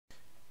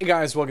Hey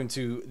guys, welcome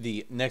to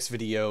the next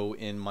video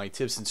in my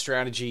tips and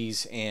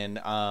strategies, and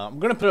I'm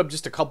going to put up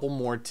just a couple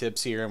more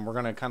tips here, and we're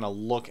going to kind of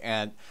look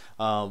at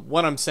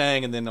what I'm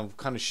saying, and then I'll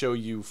kind of show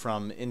you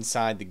from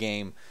inside the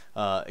game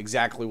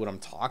exactly what I'm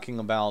talking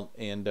about.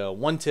 And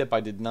one tip I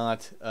did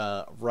not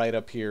write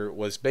up here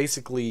was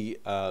basically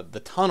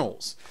the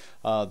tunnels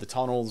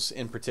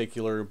in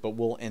particular, but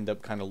we'll end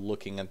up kind of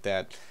looking at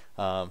that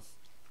a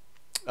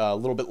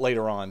little bit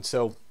later on.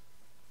 So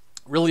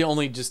really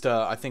only just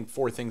I think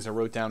 4 things I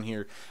wrote down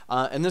here,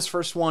 and this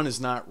first one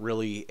is not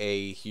really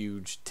a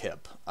huge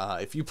tip.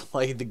 If you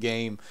play the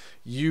game,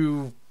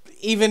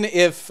 even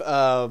if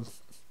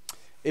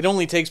it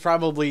only takes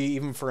probably,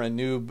 even for a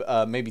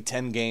noob, maybe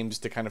 10 games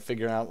to kind of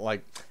figure out,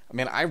 like, I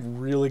mean, I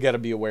really got to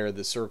be aware of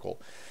this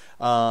circle.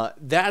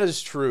 That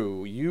is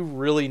true. You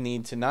really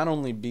need to not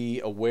only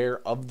be aware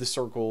of the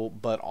circle,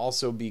 but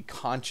also be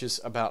conscious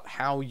about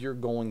how you're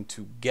going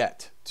to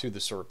get to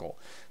the circle.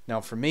 Now,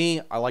 for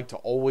me, I like to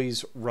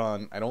always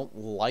run. I don't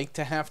like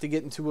to have to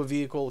get into a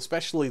vehicle,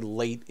 especially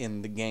late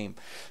in the game.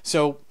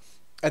 So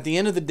at the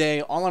end of the day,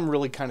 all I'm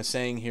really kind of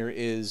saying here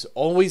is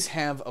always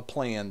have a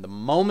plan. The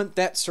moment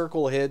that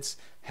circle hits,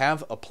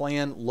 have a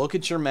plan, look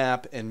at your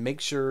map, and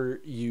make sure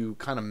you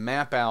kind of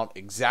map out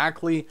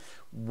exactly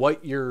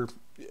what your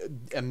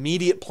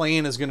immediate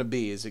plan is going to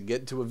be. Is it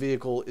get into a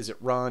vehicle? Is it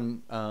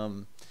run?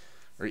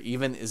 Or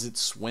even is it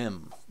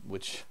swim?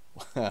 Which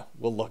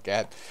we'll look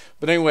at.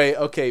 But anyway,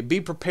 okay, be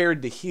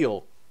prepared to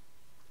heal.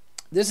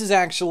 This is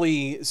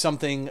actually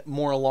something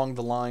more along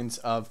the lines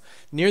of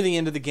near the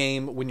end of the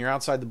game, when you're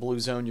outside the blue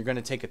zone, you're going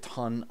to take a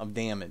ton of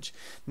damage.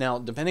 Now,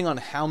 depending on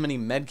how many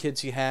med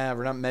kits you have,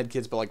 or not med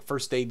kits, but like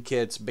first aid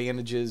kits,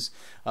 bandages,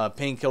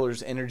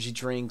 painkillers, energy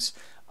drinks,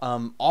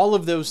 all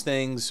of those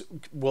things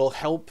will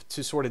help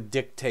to sort of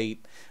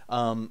dictate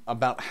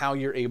about how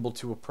you're able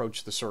to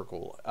approach the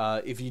circle.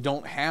 If you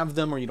don't have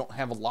them, or you don't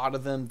have a lot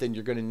of them, then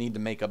you're going to need to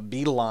make a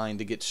beeline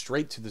to get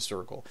straight to the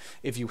circle.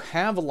 If you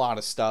have a lot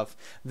of stuff,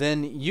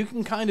 then you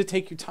can kind of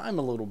take your time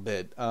a little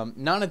bit.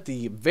 Not at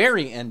the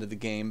very end of the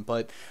game,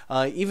 but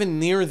even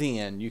near the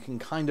end, you can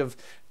kind of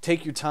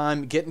take your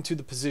time, get into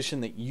the position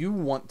that you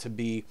want to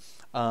be,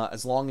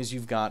 as long as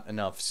you've got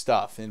enough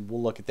stuff. And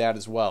we'll look at that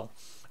as well.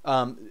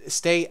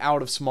 Stay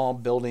out of small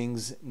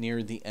buildings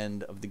near the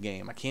end of the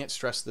game. I can't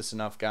stress this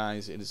enough,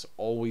 guys. It is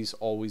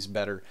always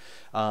better.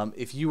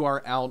 If you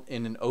are out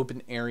in an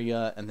open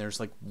area and there's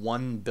like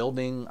one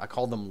building, I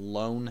call them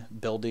lone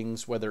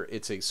buildings, whether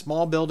it's a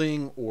small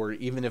building or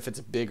even if it's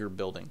a bigger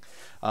building.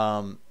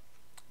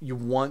 You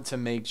want to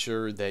make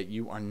sure that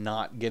you are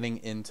not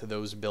getting into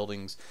those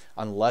buildings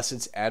unless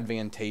it's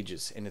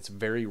advantageous, and it's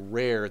very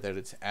rare that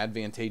it's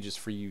advantageous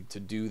for you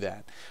to do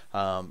that.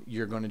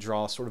 You're going to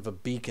draw sort of a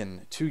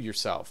beacon to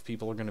yourself.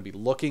 People are going to be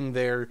looking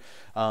there.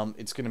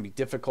 It's going to be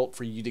difficult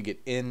for you to get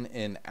in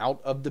and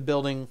out of the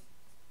building,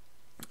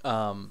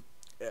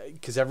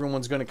 because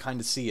everyone's going to kind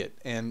of see it.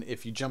 And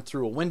if you jump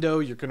through a window,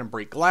 you're going to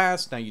break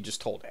glass. Now you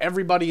just told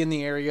everybody in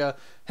the area,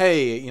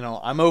 hey, you know,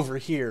 I'm over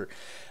here.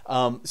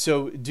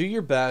 So do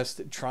your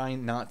best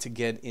trying not to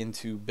get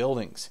into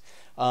buildings.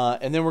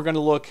 And then we're going to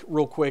look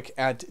real quick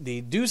at the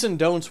do's and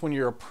don'ts when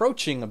you're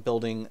approaching a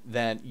building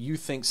that you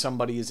think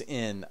somebody is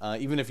in.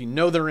 Even if you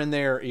know they're in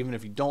there, even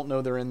if you don't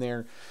know they're in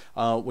there,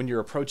 when you're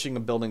approaching a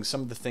building,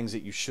 some of the things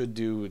that you should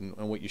do and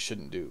what you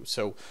shouldn't do.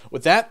 So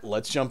with that,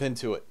 let's jump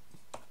into it.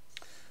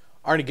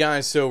 Alrighty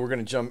guys, so we're going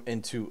to jump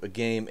into a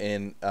game,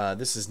 and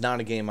this is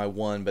not a game I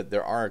won, but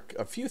there are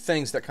a few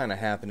things that kind of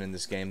happen in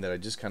this game that I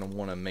just kind of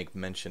want to make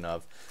mention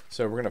of.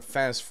 So we're going to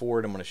fast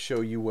forward. I'm going to show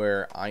you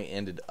where I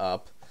ended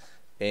up,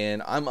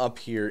 and I'm up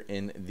here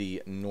in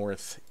the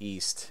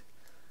northeast,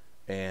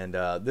 and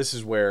this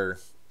is where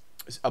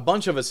a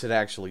bunch of us had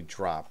actually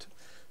dropped.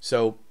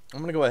 So I'm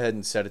going to go ahead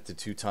and set it to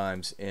 2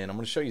 times, and I'm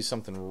going to show you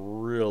something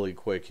really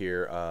quick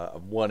here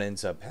of what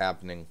ends up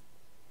happening.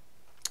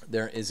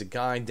 There is a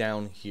guy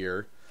down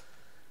here,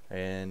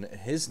 and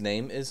his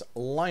name is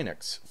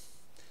Linux.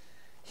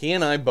 He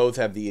and I both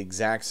have the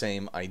exact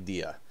same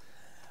idea.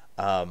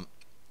 I'm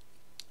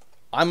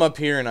up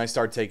here and I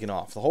start taking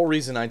off. The whole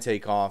reason I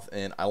take off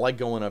and I like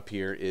going up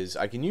here is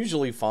I can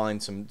usually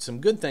find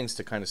some good things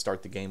to kind of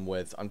start the game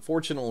with.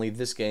 Unfortunately,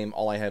 this game,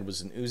 all I had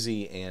was an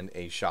Uzi and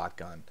a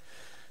shotgun.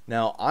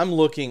 Now, I'm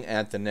looking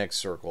at the next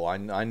circle. I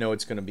know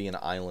it's going to be an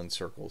island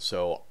circle,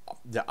 so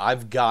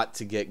I've got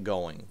to get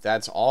going.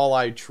 That's all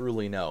I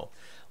truly know.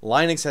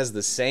 Linux has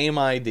the same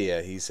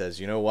idea. He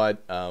says, you know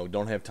what, we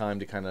don't have time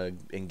to kind of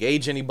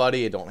engage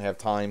anybody. I don't have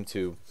time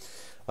to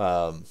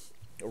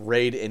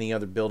raid any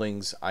other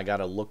buildings. I got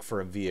to look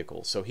for a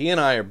vehicle. So he and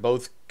I are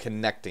both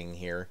connecting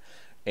here,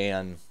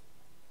 and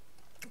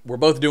we're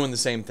both doing the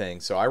same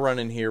thing. So I run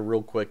in here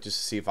real quick just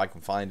to see if I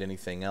can find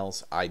anything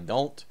else. I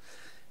don't.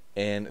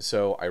 And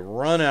so I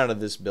run out of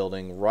this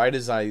building. Right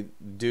as I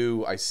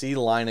do, I see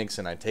Linux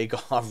and I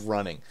take off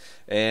running.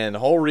 And the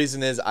whole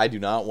reason is I do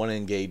not want to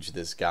engage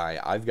this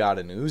guy. I've got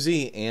an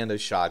Uzi and a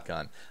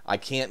shotgun. I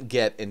can't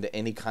get into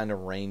any kind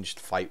of ranged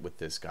fight with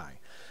this guy.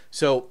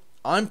 So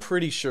I'm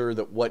pretty sure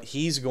that what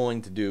he's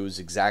going to do is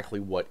exactly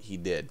what he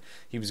did.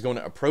 He was going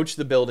to approach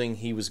the building.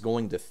 He was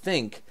going to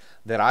think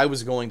that I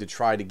was going to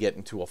try to get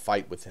into a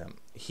fight with him.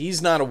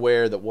 He's not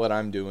aware that what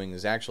I'm doing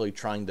is actually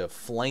trying to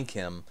flank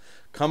him,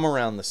 come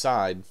around the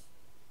side,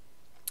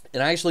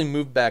 and I actually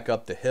moved back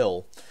up the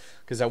hill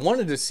because I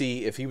wanted to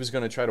see if he was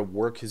going to try to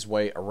work his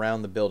way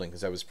around the building,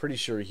 because I was pretty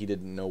sure he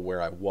didn't know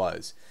where I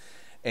was.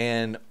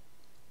 And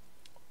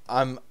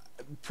I'm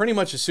pretty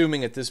much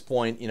assuming at this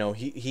point, you know,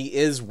 he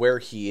is where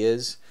he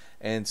is,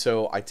 and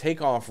so I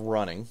take off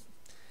running.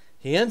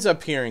 He ends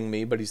up hearing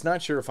me, but he's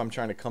not sure if I'm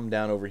trying to come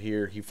down over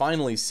here. He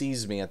finally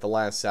sees me at the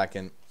last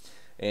second,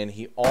 and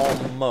he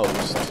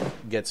almost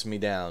gets me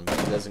down, but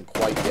he doesn't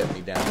quite get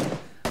me down.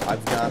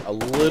 I've got a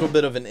little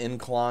bit of an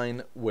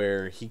incline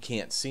where he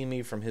can't see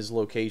me from his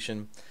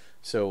location,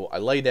 so I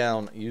lay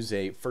down, use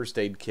a first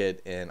aid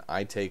kit, and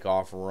I take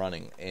off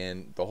running.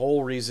 And the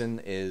whole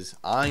reason is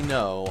I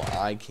know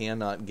I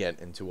cannot get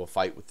into a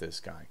fight with this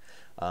guy.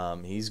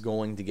 He's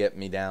going to get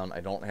me down.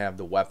 I don't have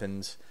the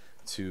weapons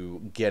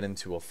to get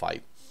into a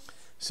fight.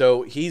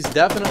 So he's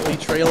definitely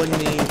trailing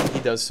me.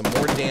 He does some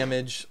more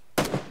damage.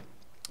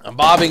 I'm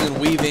bobbing and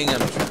weaving.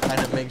 I'm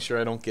trying to make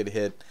sure I don't get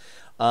hit.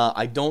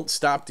 I don't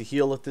stop to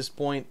heal at this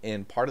point,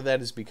 and part of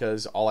that is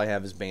because all I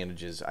have is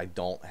bandages. I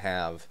don't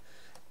have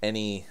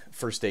any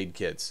first aid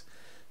kits.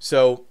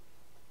 So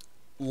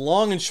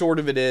long and short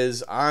of it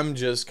is I'm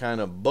just kind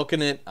of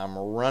booking it. I'm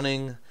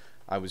running.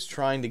 I was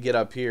trying to get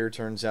up here.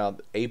 Turns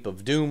out Ape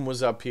of Doom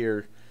was up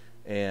here,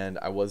 and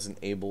I wasn't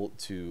able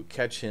to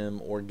catch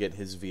him or get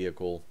his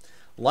vehicle.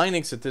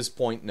 Linux at this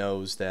point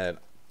knows that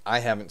I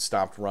haven't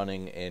stopped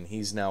running, and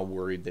he's now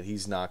worried that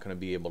he's not going to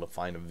be able to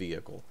find a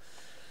vehicle.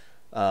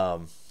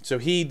 So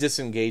he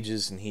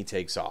disengages and he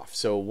takes off.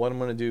 So what I'm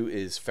going to do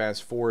is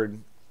fast forward.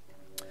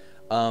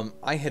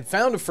 I had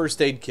found a first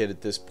aid kit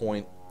at this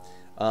point.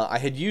 I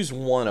had used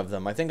one of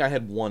them. I think I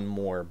had one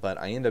more, but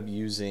I ended up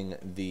using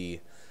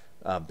the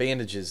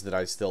bandages that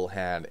I still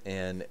had.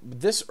 And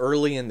this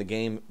early in the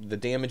game, the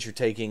damage you're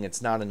taking,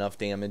 it's not enough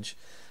damage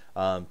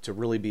to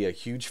really be a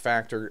huge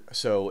factor.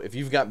 So if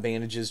you've got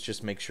bandages,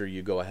 just make sure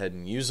you go ahead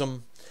and use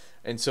them.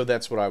 And so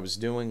that's what I was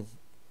doing,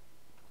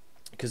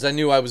 because I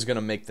knew I was going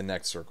to make the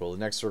next circle. The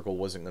next circle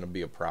wasn't going to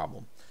be a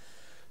problem.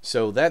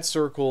 So that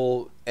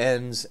circle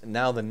ends.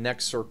 Now the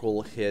next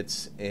circle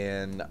hits,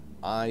 and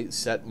I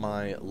set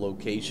my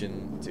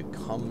location to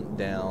come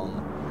down,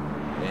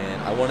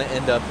 and I want to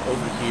end up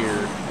over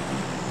here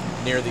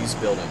near these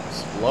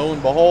buildings. Lo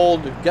and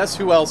behold, guess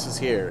who else is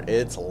here?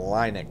 It's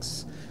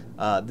Linux.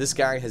 This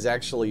guy has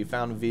actually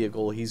found a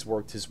vehicle. He's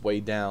worked his way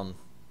down.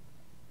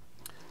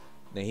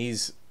 Now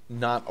he's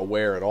not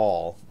aware at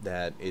all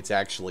that it's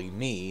actually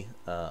me,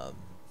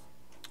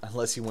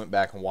 unless he went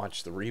back and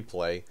watched the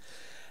replay.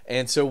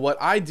 And so what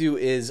I do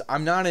is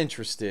I'm not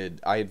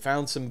interested. I had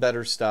found some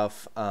better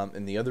stuff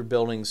in the other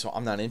buildings, so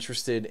I'm not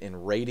interested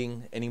in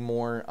raiding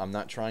anymore. I'm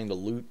not trying to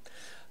loot.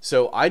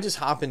 So I just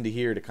hop into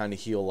here to kind of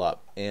heal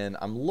up, and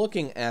I'm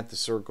looking at the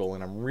circle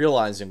and I'm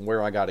realizing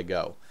where I got to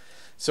go.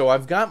 So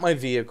I've got my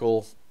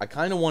vehicle. I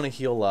kind of want to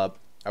heal up.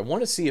 I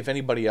want to see if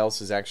anybody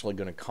else is actually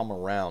going to come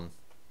around.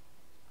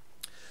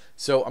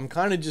 So I'm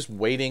kind of just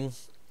waiting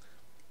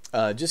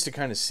just to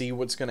kind of see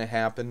what's going to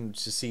happen,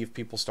 to see if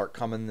people start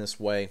coming this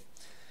way.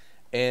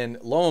 And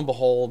lo and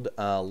behold,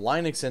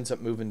 Linux ends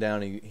up moving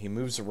down. He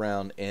moves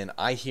around, and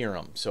I hear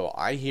him. So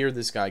I hear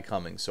this guy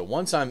coming. So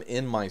once I'm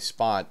in my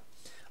spot,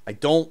 I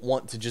don't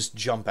want to just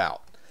jump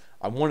out.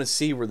 I want to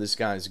see where this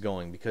guy is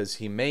going, because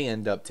he may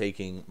end up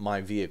taking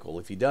my vehicle.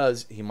 If he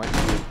does, he might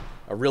do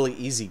a really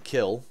easy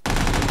kill.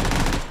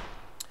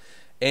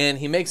 And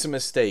he makes a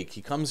mistake.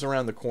 He comes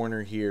around the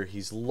corner here.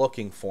 He's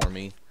looking for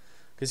me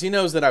because he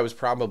knows that I was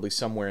probably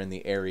somewhere in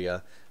the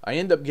area. I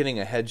end up getting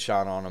a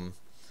headshot on him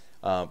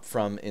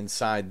from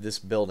inside this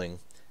building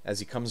as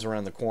he comes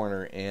around the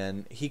corner,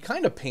 and he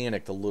kind of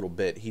panicked a little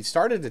bit. He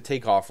started to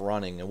take off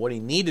running, and what he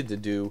needed to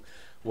do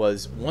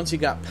was, once he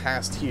got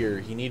past here,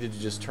 he needed to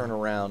just turn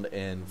around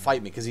and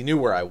fight me because he knew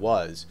where I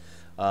was,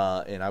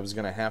 and I was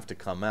going to have to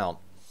come out.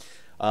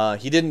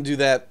 He didn't do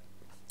that.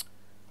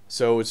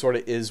 So it sort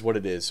of is what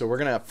it is. So we're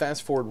going to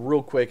fast forward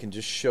real quick and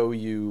just show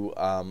you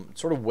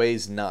sort of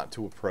ways not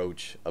to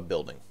approach a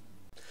building.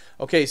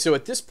 Okay, so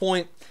at this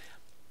point,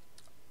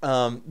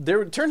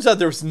 it turns out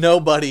there was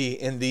nobody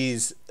in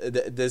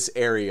this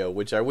area,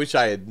 which I wish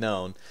I had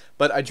known.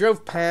 But I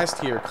drove past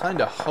here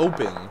kind of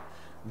hoping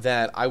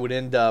that I would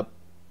end up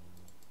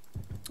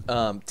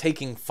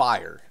taking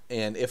fire.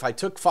 And if I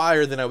took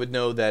fire, then I would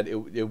know that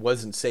it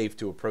wasn't safe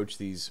to approach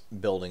these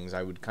buildings.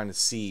 I would kind of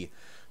see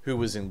who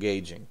was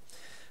engaging.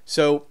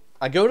 So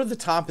I go to the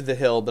top of the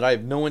hill, but I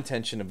have no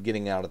intention of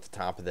getting out at the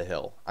top of the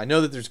hill. I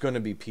know that there's going to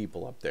be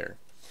people up there.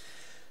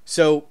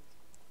 So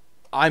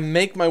I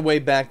make my way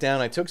back down.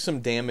 I took some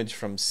damage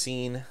from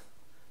scene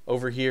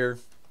over here.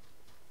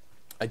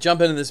 I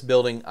jump into this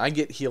building. I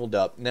get healed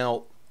up.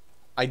 Now,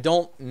 I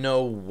don't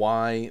know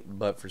why,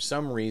 but for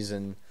some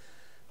reason,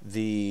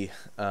 it's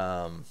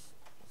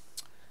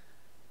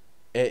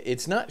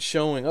not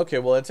showing. Okay,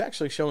 well, it's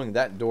actually showing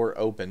that door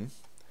open.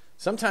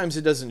 sometimes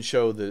it doesn't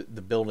show the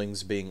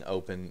buildings being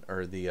open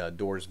or the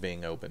doors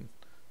being open,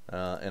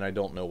 and I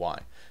don't know why.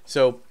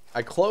 So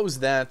I close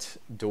that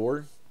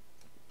door.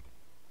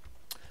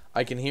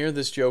 I can hear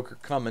this Joker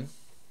coming.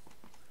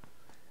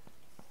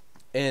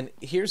 And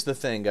here's the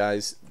thing,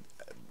 guys.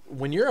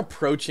 When you're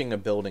approaching a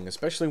building,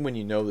 especially when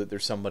you know that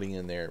there's somebody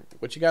in there,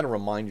 what you got to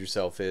remind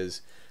yourself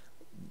is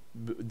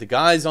the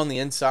guys on the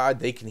inside,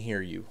 they can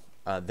hear you.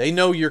 They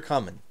know you're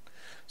coming.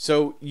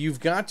 So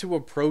you've got to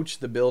approach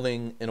the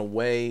building in a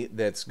way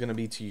that's going to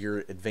be to your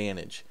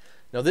advantage.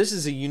 Now, this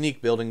is a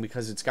unique building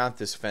because it's got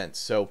this fence.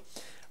 So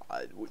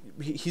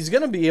he's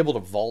going to be able to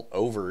vault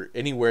over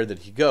anywhere that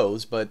he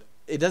goes, but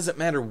it doesn't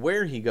matter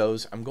where he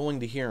goes, I'm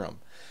going to hear him.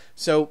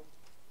 So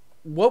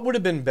what would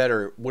have been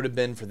better would have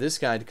been for this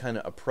guy to kind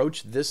of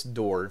approach this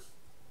door,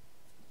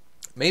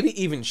 maybe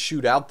even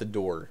shoot out the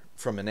door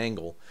from an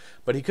angle,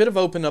 but he could have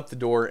opened up the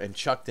door and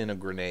chucked in a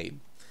grenade.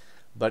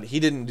 But he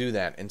didn't do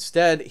that.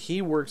 Instead,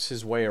 he works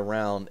his way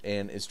around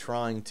and is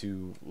trying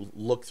to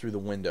look through the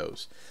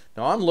windows.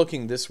 Now, I'm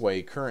looking this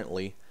way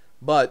currently,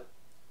 but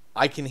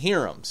I can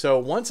hear him. So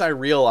once I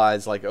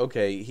realize, like,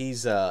 okay,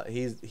 he's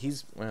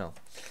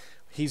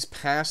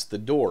past the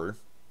door,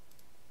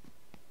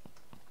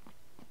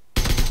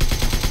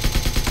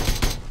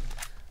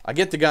 I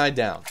get the guy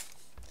down.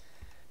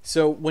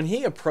 So when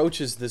he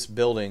approaches this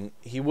building,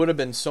 he would have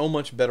been so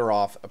much better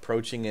off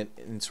approaching it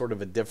in sort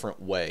of a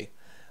different way.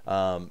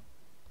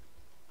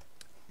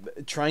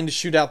 Trying to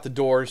shoot out the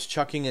doors,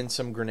 chucking in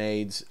some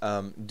grenades,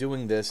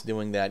 doing this,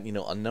 doing that, you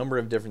know, a number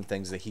of different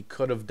things that he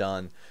could have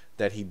done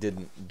that he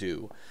didn't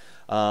do.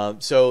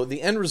 So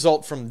the end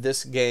result from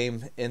this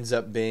game ends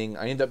up being,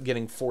 I end up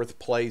getting 4th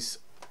place.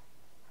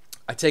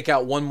 I take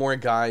out one more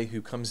guy who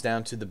comes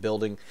down to the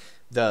building.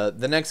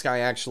 The next guy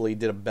actually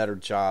did a better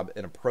job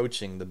in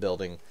approaching the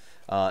building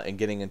and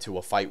getting into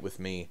a fight with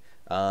me.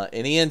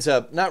 And he ends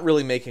up not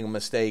really making a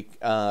mistake.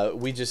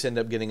 We just end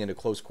up getting into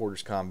close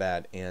quarters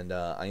combat, and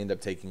I end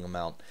up taking him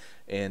out.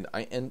 And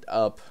I end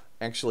up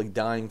actually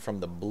dying from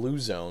the blue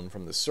zone,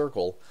 from the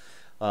circle,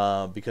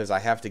 because I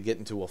have to get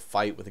into a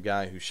fight with a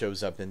guy who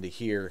shows up into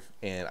here,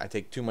 and I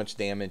take too much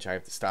damage. I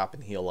have to stop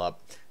and heal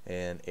up,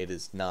 and it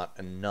is not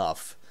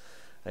enough.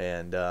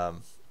 And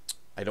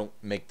I don't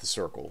make the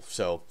circle.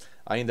 So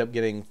I end up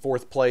getting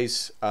 4th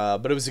place.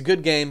 But it was a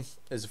good game.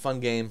 It was a fun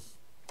game.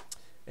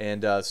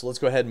 And so let's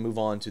go ahead and move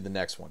on to the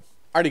next one.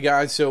 Alrighty,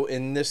 guys. So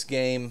in this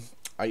game,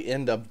 I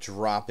end up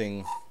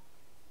dropping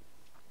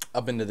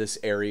up into this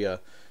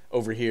area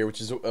over here, which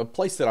is a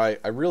place that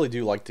I really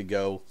do like to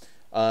go,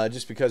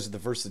 just because of the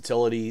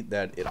versatility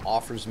that it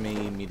offers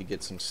me to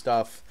get some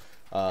stuff,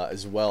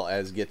 as well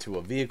as get to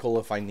a vehicle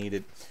if I need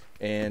it.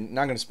 And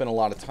not going to spend a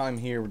lot of time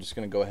here. We're just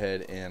going to go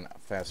ahead and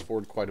fast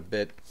forward quite a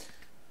bit.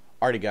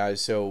 Alrighty,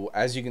 guys, so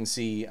as you can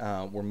see,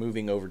 we're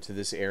moving over to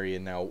this area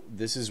now.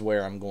 This is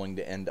where I'm going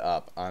to end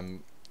up.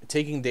 I'm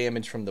taking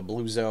damage from the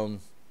blue zone.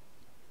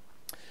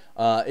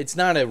 It's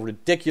not a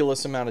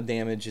ridiculous amount of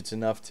damage. It's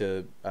enough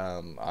to,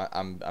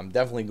 I'm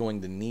definitely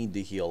going to need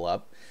to heal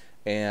up.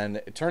 And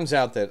it turns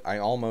out that I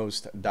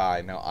almost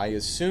died. Now, I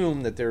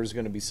assume that there's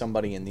going to be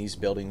somebody in these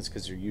buildings,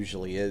 because there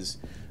usually is,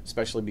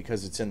 especially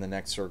because it's in the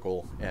next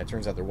circle. And it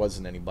turns out there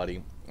wasn't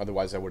anybody.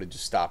 Otherwise, I would have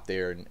just stopped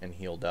there and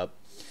healed up.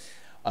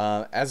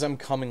 As I'm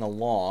coming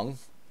along,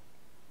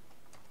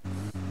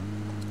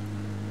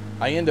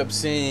 I end up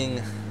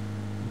seeing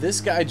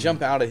this guy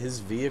jump out of his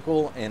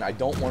vehicle, and I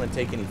don't want to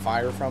take any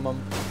fire from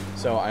him,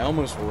 so I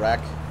almost wreck.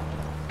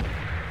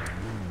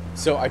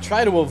 So I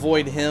try to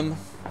avoid him,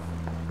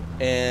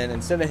 and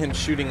instead of him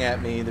shooting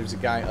at me, there's a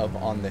guy up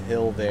on the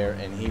hill there,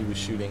 and he was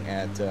shooting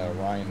at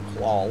Ryan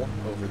Claw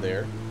over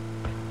there.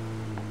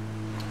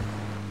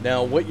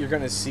 Now, what you're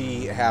going to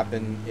see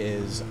happen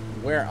is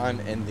where I'm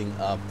ending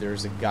up,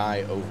 there's a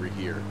guy over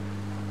here,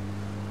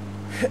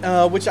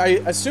 which I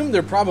assume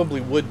there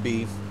probably would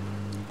be.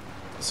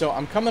 So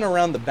I'm coming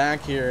around the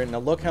back here, and now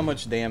look how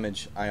much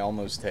damage I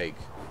almost take.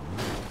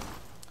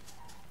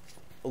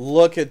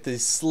 Look at the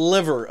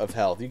sliver of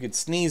health. You could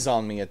sneeze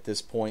on me at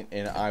this point,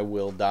 and I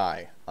will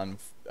die. And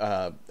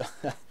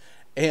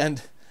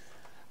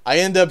I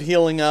end up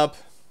healing up,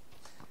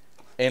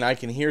 and I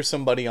can hear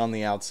somebody on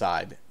the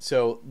outside.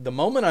 So the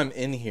moment I'm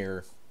in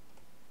here,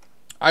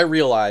 I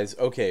realize,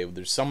 okay,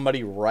 there's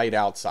somebody right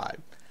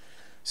outside.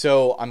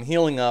 So I'm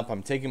healing up.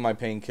 I'm taking my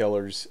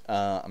painkillers.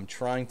 I'm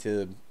trying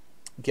to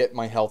get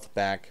my health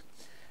back.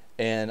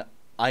 And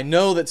I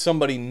know that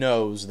somebody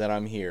knows that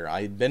I'm here.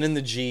 I had been in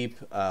the Jeep.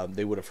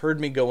 They would have heard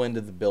me go into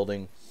the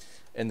building.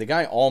 And the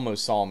guy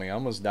almost saw me. I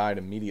almost died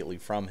immediately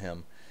from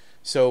him.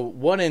 So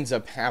what ends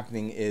up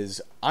happening is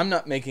I'm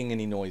not making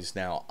any noise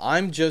now.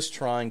 I'm just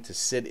trying to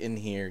sit in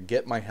here,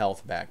 get my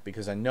health back,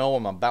 because I know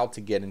I'm about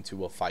to get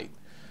into a fight.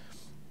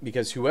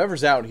 Because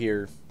whoever's out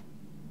here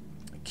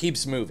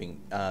keeps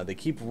moving. They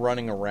keep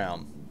running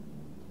around.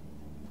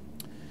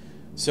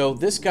 So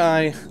this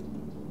guy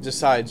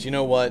decides, you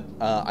know what,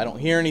 I don't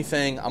hear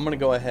anything. I'm going to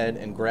go ahead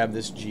and grab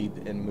this Jeep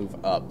and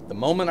move up. The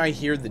moment I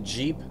hear the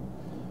Jeep,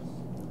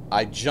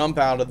 I jump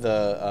out of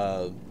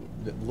the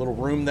little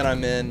room that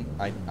I'm in.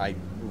 I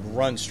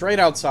run straight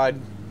outside,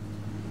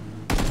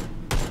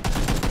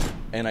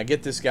 and I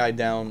get this guy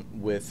down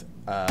with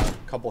a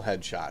couple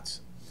headshots.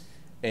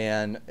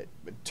 And it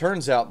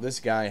turns out this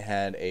guy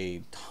had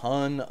a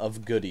ton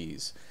of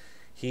goodies.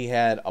 He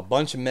had a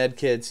bunch of med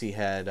kits. He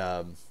had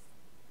some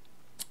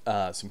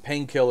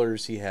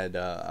painkillers. He had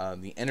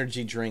the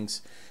energy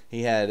drinks.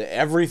 He had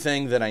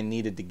everything that I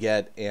needed to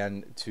get.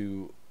 And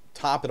to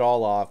top it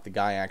all off, the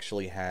guy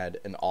actually had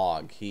an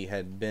AUG. He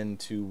had been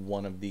to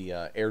one of the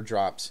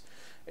airdrops,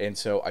 and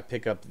so I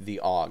pick up the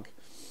AUG.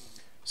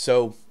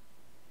 So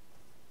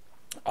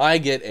I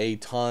get a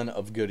ton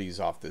of goodies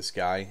off this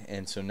guy,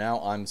 and so now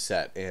I'm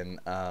set, and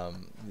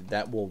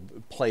that will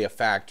play a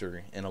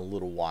factor in a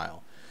little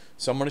while.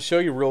 So I'm going to show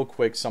you real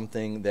quick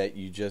something that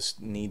you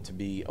just need to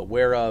be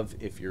aware of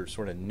if you're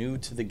sort of new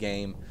to the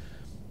game.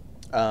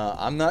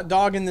 I'm not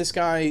dogging this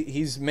guy.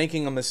 He's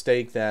making a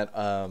mistake that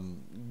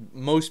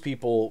most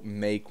people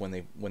make when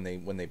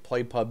they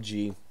play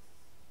PUBG,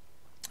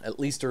 at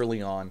least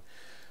early on.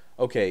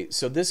 Okay,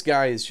 so this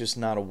guy is just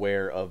not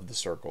aware of the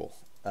circle.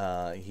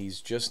 He's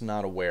just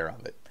not aware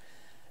of it.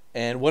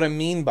 And what I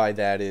mean by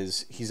that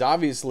is he's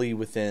obviously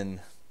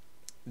within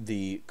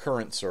the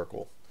current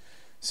circle.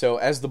 So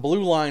as the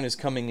blue line is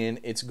coming in,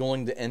 it's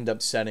going to end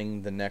up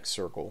setting the next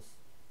circle.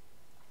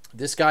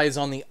 This guy is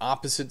on the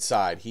opposite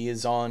side. He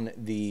is on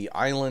the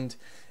island,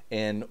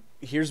 and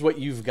here's what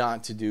you've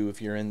got to do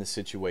if you're in the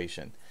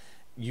situation.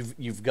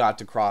 You've got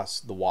to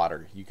cross the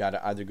water. You got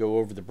to either go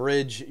over the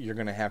bridge, you're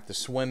going to have to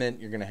swim it,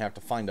 you're going to have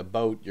to find a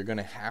boat, you're going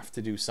to have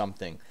to do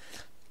something.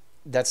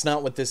 That's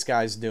not what this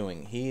guy's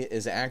doing. He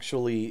is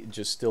actually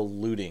just still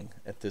looting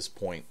at this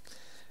point.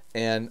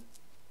 And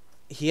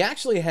he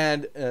actually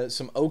had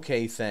some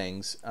okay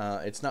things.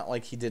 It's not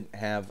like he didn't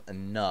have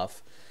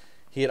enough.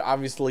 He had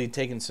obviously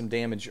taken some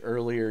damage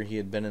earlier. He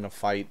had been in a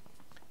fight.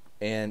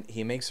 And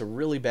he makes a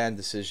really bad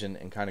decision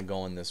and kind of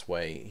going this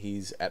way.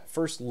 He's at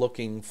first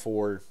looking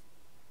for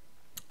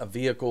a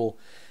vehicle.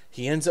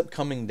 He ends up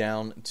coming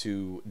down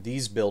to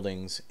these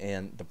buildings,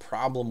 and the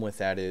problem with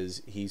that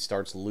is he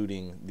starts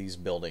looting these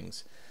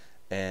buildings.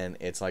 And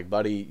it's like,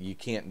 buddy, you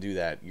can't do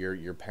that.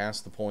 You're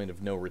past the point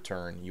of no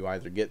return. You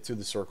either get through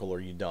the circle or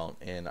you don't.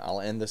 And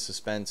I'll end the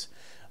suspense.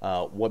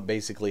 What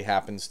basically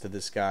happens to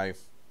this guy?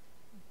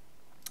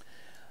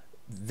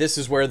 This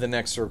is where the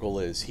next circle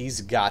is.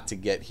 He's got to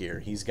get here.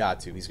 He's got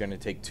to. He's going to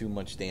take too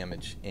much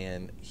damage,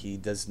 and he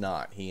does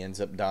not. He ends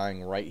up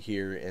dying right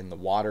here in the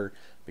water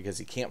because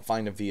he can't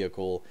find a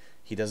vehicle.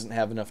 He doesn't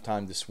have enough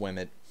time to swim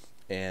it,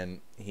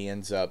 and he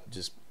ends up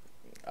just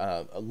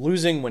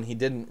losing when he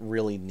didn't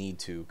really need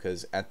to,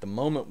 because at the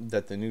moment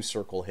that the new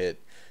circle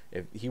hit,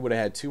 if he would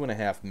have had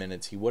 2.5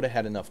 minutes, he would have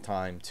had enough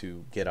time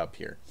to get up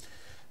here.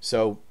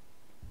 So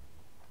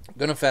I'm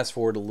going to fast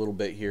forward a little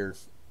bit here.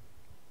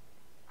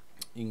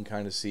 You can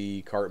kind of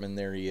see Cartman,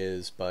 there he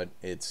is, but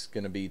it's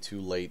going to be too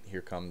late.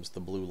 Here comes the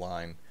blue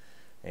line,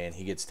 and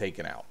he gets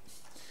taken out.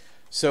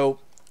 So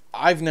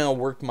I've now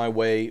worked my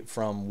way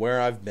from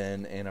where I've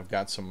been, and I've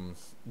got some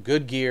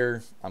good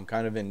gear. I'm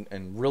kind of in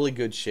really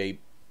good shape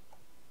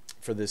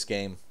for this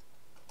game.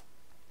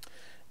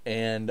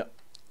 And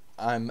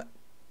I'm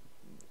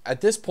at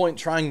this point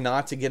trying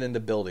not to get into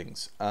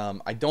buildings.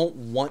 I don't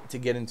want to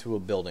get into a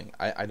building.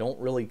 I don't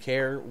really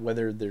care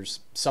whether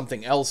there's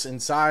something else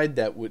inside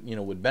that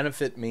would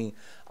benefit me.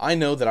 I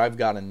know that I've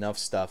got enough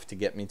stuff to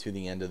get me to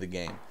the end of the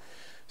game.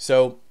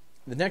 So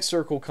the next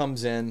circle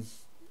comes in,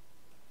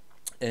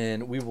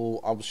 and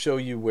I'll show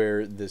you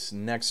where this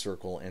next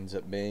circle ends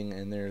up being.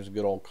 And there's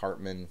good old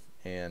Cartman,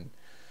 and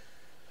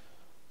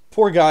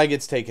poor guy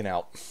gets taken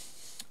out.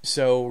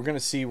 So we're going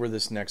to see where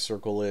this next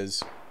circle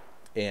is.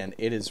 And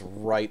it is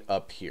right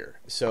up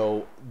here.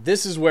 So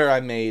this is where I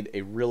made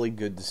a really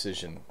good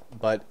decision.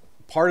 But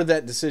part of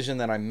that decision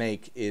that I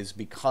make is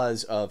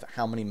because of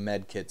how many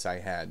med kits I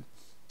had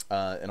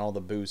and all the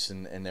boosts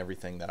and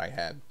everything that I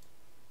had.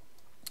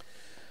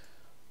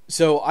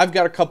 So I've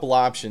got a couple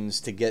options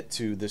to get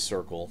to this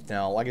circle.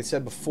 Now, like I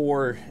said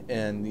before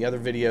in the other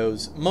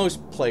videos,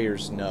 most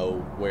players know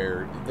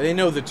where they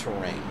know the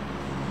terrain.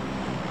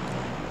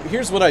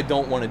 Here's what I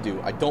don't want to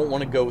do. I don't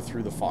want to go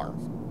through the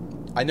farm.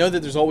 I know that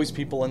there's always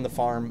people in the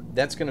farm.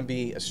 That's going to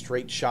be a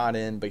straight shot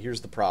in, but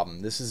here's the problem.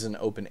 This is an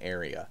open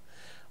area.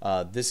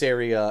 This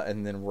area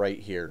and then right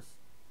here.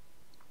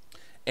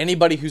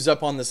 Anybody who's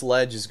up on this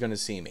ledge is going to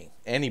see me.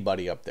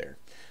 Anybody up there.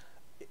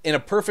 In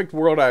a perfect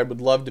world, I would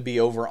love to be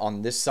over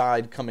on this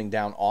side coming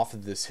down off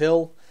of this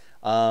hill.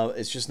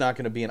 It's just not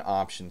going to be an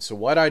option. So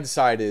what I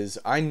decide is,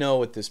 I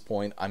know at this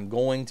point I'm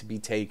going to be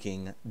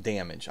taking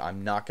damage.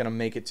 I'm not going to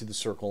make it to the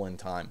circle in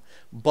time.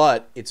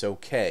 But it's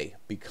okay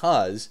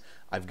because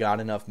I've got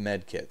enough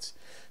med kits.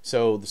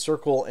 So the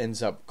circle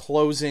ends up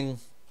closing.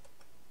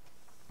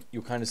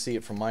 You'll kind of see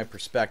it from my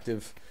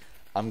perspective.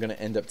 I'm going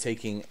to end up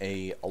taking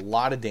a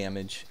lot of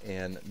damage.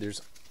 And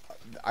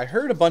I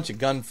heard a bunch of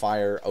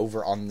gunfire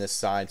over on this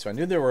side. So I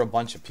knew there were a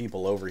bunch of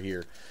people over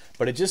here.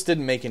 But it just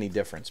didn't make any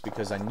difference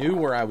because I knew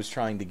where I was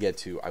trying to get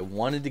to. I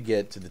wanted to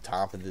get to the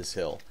top of this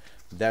hill.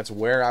 That's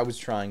where I was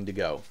trying to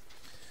go.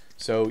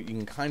 So you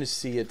can kind of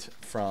see it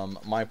from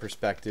my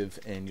perspective,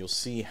 and you'll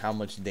see how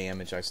much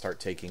damage I start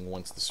taking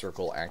once the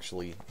circle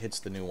actually hits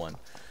the new one.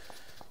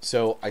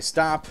 So I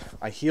stop,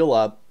 I heal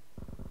up,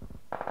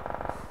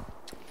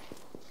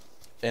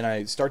 and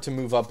I start to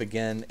move up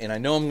again, and I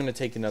know I'm going to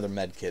take another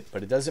med kit,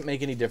 but it doesn't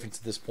make any difference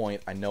at this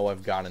point. I know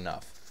I've got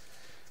enough.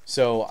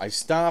 So I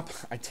stop,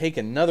 I take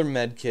another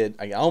med kit.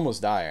 I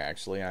almost die,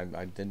 actually. I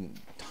didn't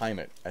time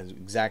it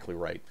exactly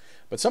right.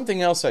 But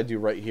something else I do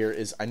right here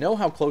is I know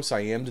how close I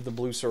am to the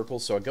blue circle,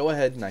 so I go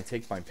ahead and I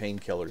take my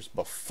painkillers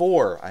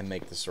before I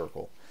make the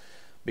circle.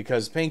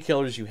 Because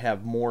painkillers, you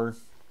have more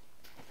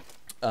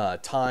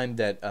time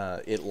that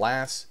it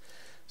lasts.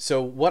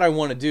 So what I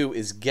want to do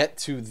is get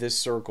to this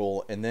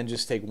circle and then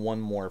just take one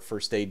more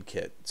first aid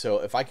kit. So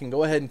if I can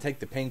go ahead and take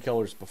the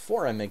painkillers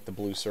before I make the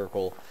blue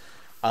circle,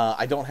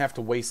 I don't have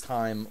to waste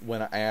time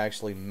when I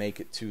actually make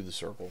it to the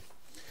circle.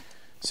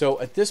 So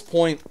at this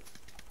point,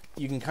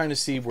 you can kind of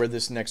see where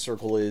this next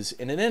circle is,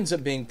 and it ends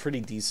up being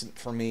pretty decent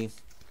for me.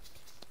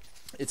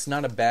 It's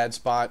not a bad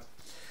spot.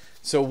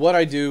 So what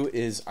I do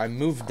is I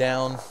move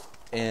down,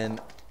 and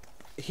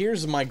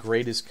here's my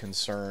greatest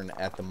concern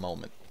at the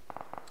moment.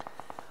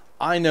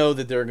 I know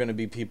that there are going to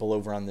be people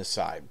over on this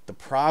side. The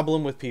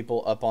problem with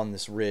people up on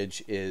this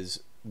ridge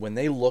is when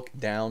they look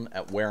down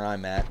at where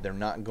I'm at, they're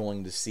not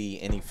going to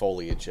see any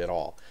foliage at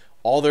all.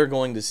 All they're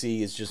going to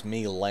see is just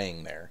me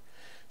laying there.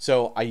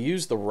 So I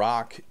use the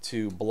rock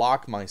to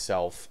block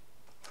myself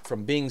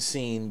from being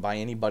seen by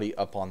anybody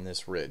up on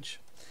this ridge.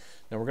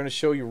 Now we're going to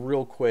show you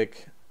real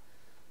quick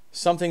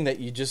something that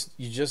you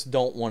just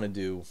don't want to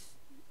do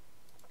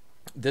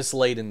this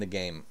late in the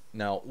game.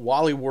 Now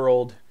Wally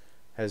World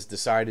has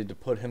decided to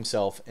put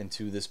himself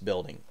into this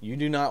building. You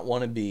do not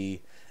want to be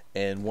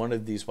in one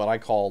of these what I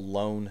call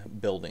lone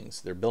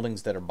buildings. They're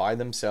buildings that are by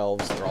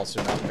themselves. They're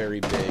also not very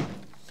big.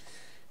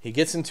 He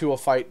gets into a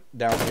fight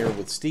down here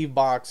with Steve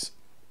Box.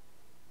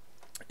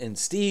 And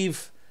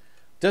Steve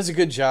does a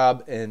good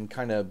job in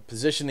kind of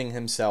positioning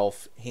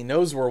himself. He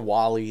knows where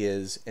Wally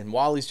is, and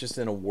Wally's just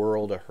in a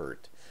world of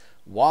hurt.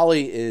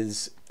 Wally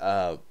is,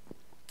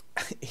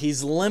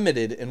 he's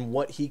limited in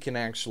what he can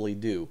actually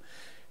do.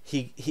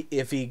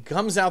 If he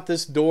comes out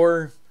this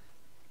door,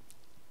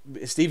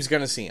 Steve's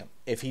going to see him.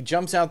 If he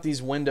jumps out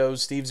these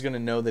windows, Steve's going to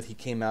know that he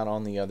came out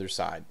on the other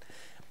side.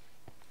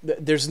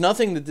 There's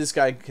nothing that this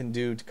guy can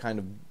do to kind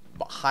of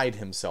hide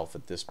himself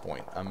at this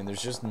point. I mean,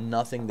 there's just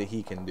nothing that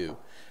he can do.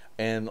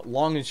 And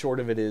long and short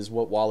of it is,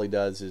 what Wally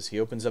does is he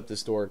opens up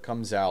this door,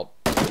 comes out,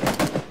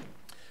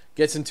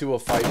 gets into a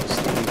fight with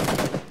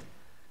Steve,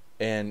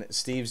 and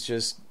Steve's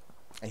just,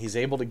 he's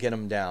able to get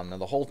him down. Now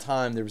the whole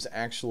time there was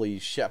actually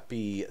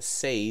Sheppy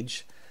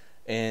Sage,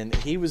 and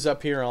he was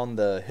up here on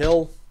the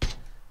hill,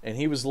 and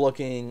he was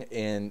looking,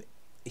 and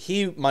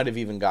he might have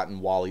even gotten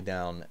Wally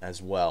down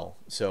as well.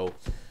 So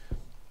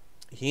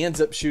he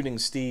ends up shooting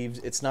Steve.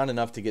 It's not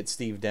enough to get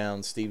Steve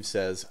down. Steve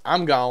says,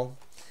 "I'm gone."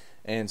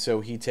 And so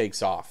he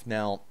takes off.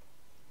 Now,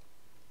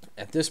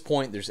 at this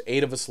point, there's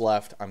 8 of us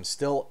left. I'm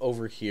still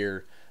over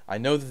here. I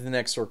know that the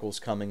next circle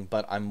is coming,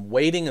 but I'm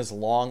waiting as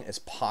long as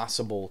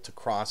possible to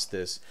cross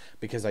this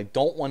because I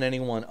don't want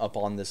anyone up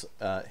on this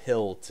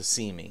hill to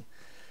see me.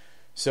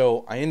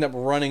 So I end up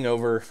running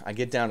over. I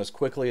get down as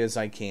quickly as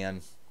I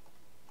can.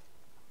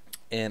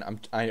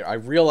 And I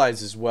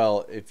realize as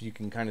well, if you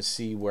can kind of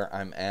see where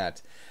I'm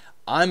at,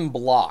 I'm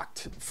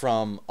blocked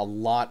from a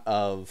lot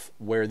of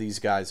where these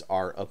guys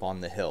are up on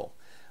the hill.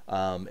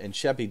 And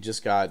Sheppy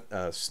just got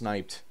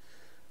sniped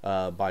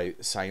by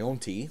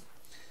Sionti.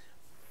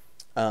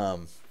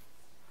 But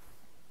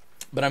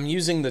I'm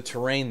using the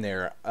terrain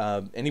there.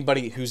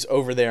 Anybody who's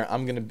over there,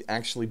 I'm going to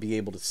actually be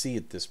able to see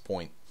at this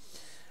point.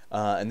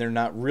 And they're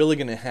not really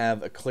going to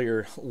have a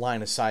clear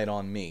line of sight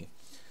on me.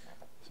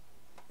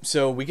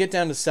 So we get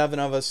down to 7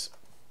 of us.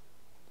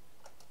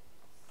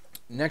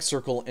 Next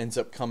circle ends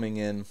up coming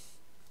in.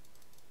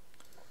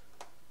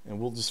 And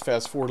we'll just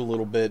fast forward a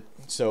little bit.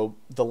 So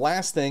the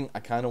last thing I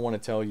kind of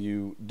want to tell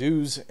you,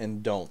 do's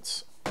and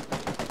don'ts.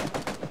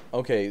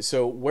 Okay,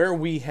 so where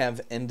we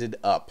have ended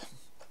up,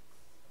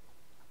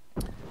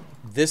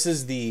 this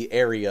is the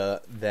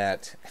area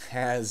that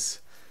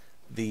has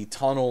the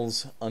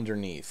tunnels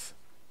underneath.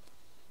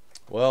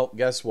 Well,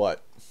 guess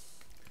what?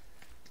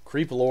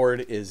 Creep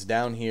Lord is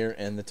down here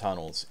in the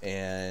tunnels,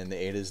 and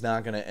it is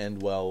not going to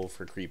end well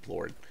for Creep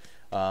Lord.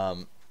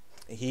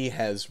 He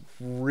has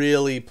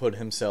really put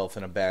himself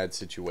in a bad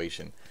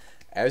situation.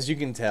 As you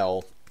can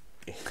tell,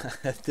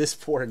 this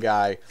poor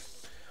guy,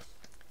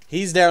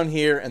 he's down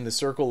here and the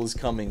circle is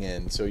coming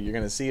in, so you're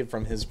going to see it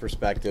from his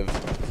perspective.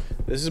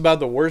 This is about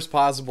the worst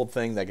possible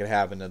thing that could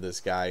happen to this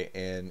guy,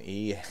 and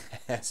he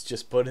has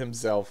just put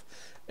himself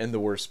in the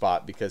worst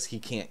spot because he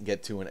can't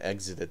get to an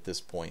exit at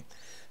this point.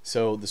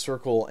 So the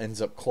circle ends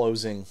up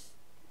closing.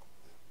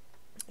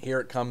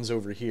 Here it comes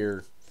over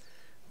here.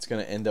 It's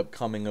going to end up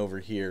coming over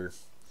here.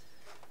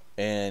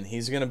 And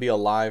he's going to be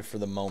alive for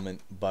the moment,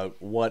 but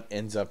what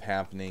ends up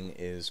happening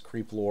is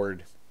Creep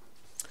Lord,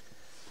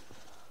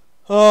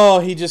 oh,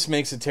 he just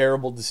makes a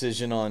terrible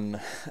decision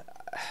on...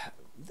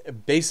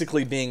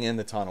 basically being in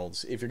the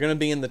tunnels. If you're going to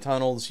be in the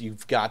tunnels,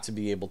 you've got to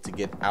be able to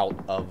get out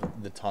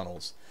of the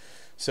tunnels.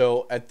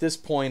 So at this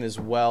point as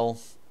well,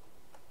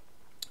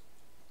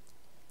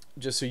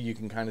 just so you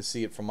can kind of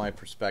see it from my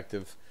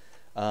perspective,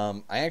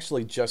 I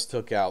actually just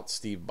took out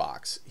Steve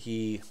Box.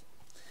 He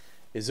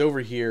is over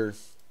here.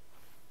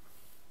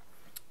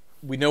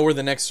 We know where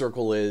the next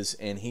circle is,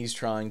 and he's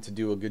trying to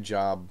do a good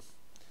job.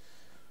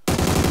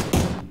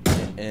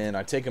 And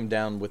I take him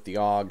down with the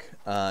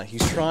AUG.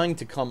 He's trying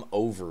to come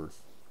over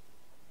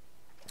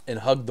and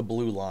hug the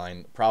blue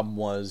line. Problem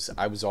was,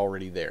 I was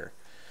already there.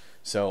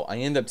 So I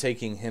end up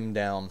taking him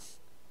down.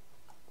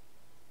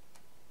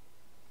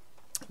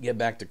 Get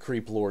back to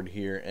Creep Lord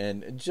here,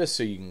 and just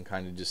so you can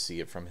kind of just see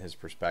it from his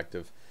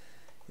perspective,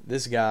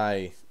 this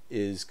guy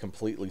is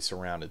completely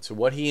surrounded. So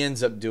what he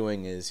ends up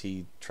doing is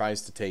he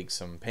tries to take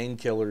some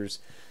painkillers,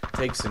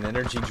 takes an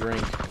energy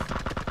drink.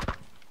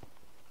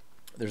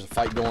 There's a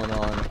fight going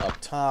on up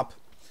top,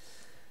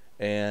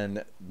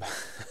 and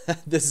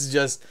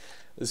this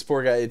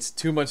poor guy, it's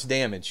too much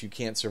damage. You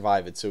can't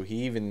survive it. So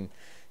he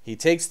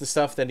takes the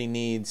stuff that he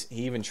needs.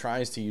 He even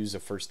tries to use a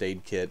first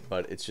aid kit,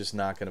 but it's just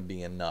not going to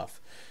be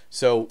enough.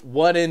 So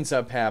what ends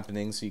up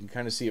happening, so you can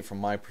kind of see it from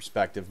my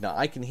perspective. Now,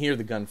 I can hear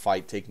the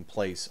gunfight taking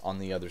place on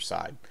the other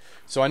side.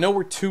 So I know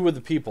where two of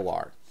the people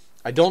are.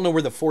 I don't know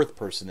where the fourth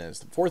person is.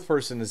 The fourth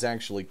person is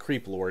actually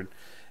Creep Lord.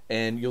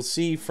 And you'll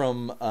see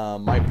from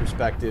my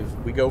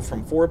perspective, we go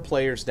from 4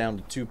 players down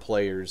to 2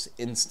 players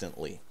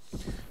instantly.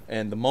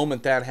 And the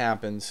moment that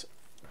happens,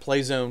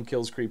 Playzone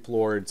kills Creep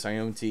Lord,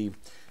 Sionti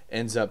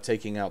ends up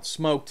taking out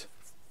Smoked.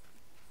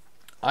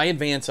 I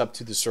advance up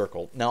to the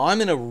circle. Now, I'm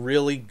in a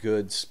really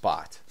good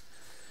spot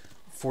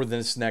for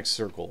this next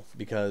circle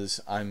because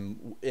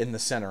I'm in the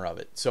center of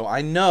it. So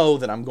I know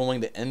that I'm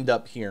going to end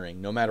up hearing,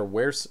 no matter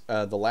where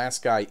the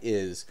last guy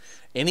is,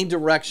 any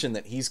direction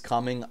that he's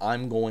coming,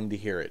 I'm going to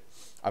hear it.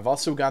 I've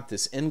also got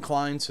this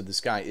incline, so this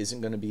guy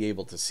isn't going to be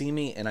able to see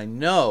me, and I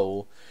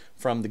know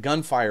from the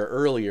gunfire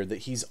earlier that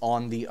he's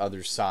on the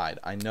other side.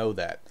 I know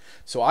that.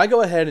 So I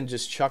go ahead and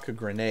just chuck a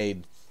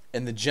grenade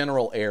in the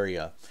general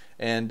area,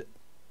 and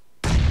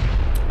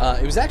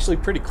it was actually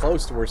pretty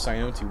close to where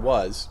Sionti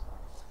was.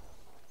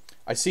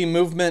 I see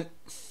movement,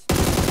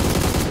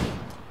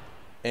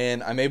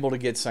 and I'm able to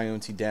get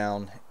Sionti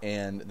down,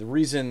 and the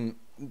reason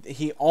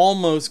he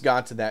almost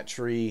got to that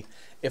tree,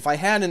 if I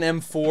had an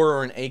M4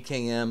 or an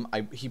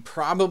AKM, he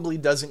probably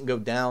doesn't go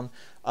down,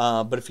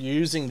 but if you're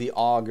using the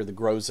AUG or the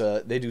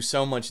Groza, they do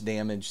so much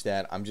damage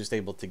that I'm just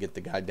able to get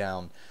the guy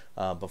down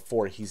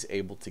before he's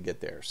able to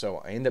get there.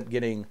 So I end up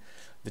getting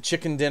the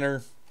chicken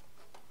dinner.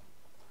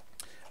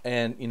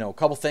 And, you know, a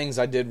couple things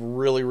I did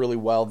really, really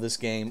well this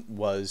game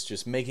was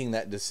just making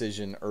that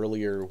decision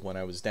earlier when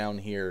I was down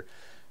here,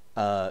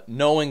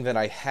 knowing that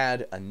I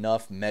had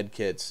enough med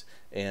kits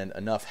and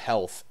enough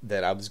health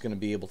that I was going to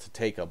be able to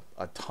take a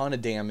ton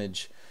of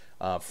damage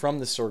from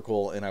the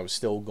circle, and I was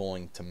still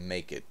going to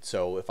make it.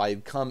 So if I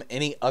had come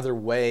any other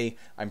way,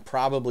 I'm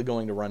probably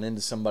going to run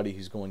into somebody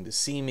who's going to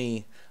see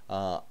me,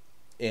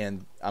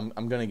 and I'm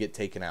going to get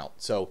taken out.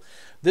 So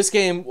this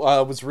game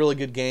was a really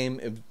good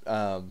game.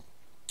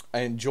 I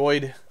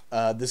enjoyed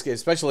this game,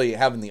 especially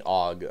having the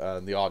AUG.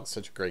 The AUG is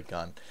such a great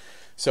gun.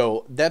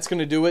 So that's going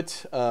to do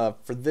it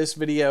for this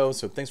video.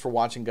 So thanks for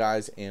watching,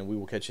 guys, and we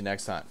will catch you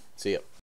next time. See ya.